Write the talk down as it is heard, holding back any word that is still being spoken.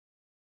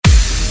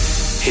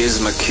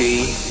Here's my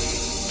key,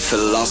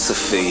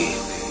 philosophy.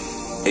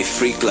 A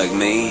freak like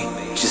me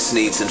just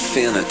needs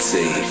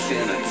infinity.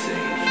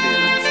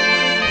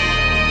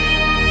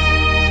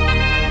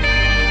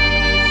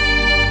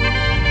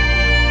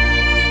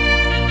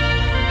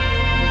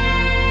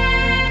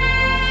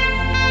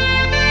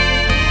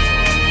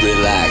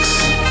 Relax,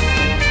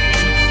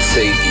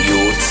 take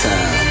your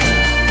time.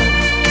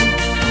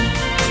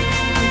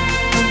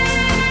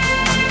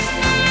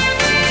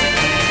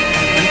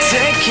 And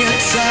take your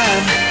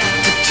time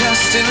to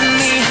trust in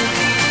me,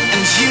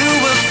 and you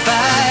will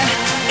find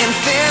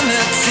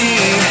infinity,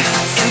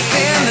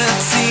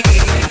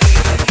 infinity.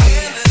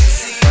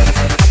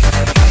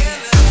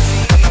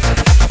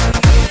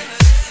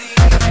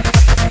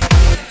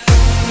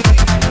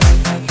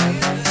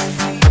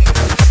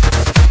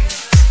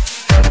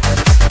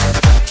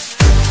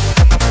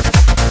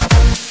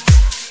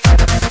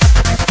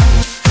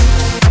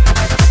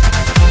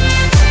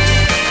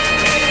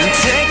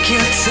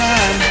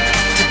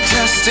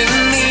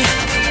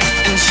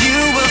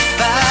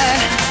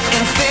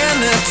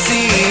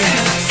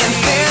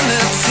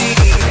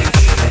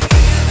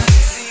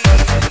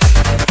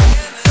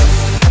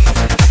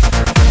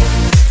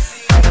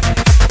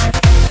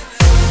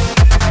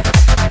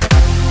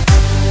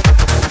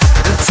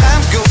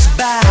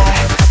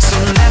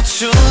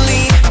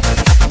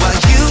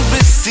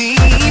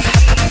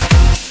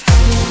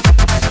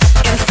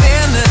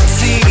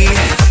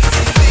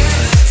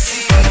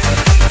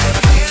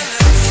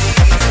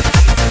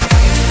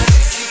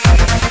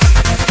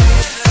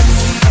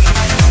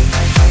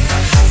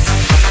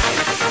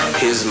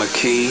 Here's my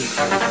key,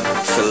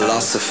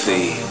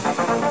 philosophy.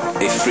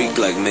 A freak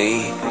like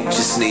me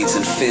just needs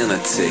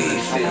infinity.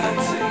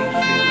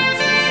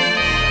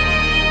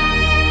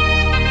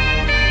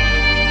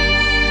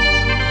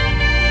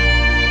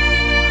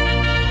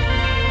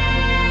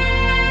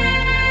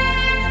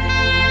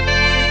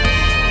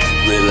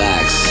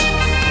 Relax,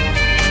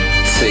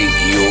 take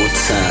your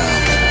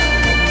time.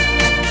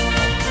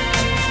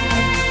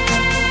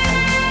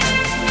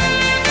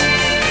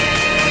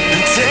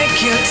 And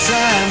take your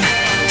time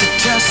to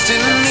trust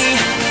in me,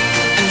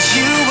 and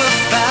you will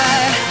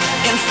find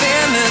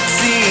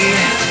infinity,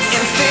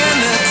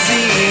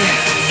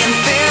 infinity.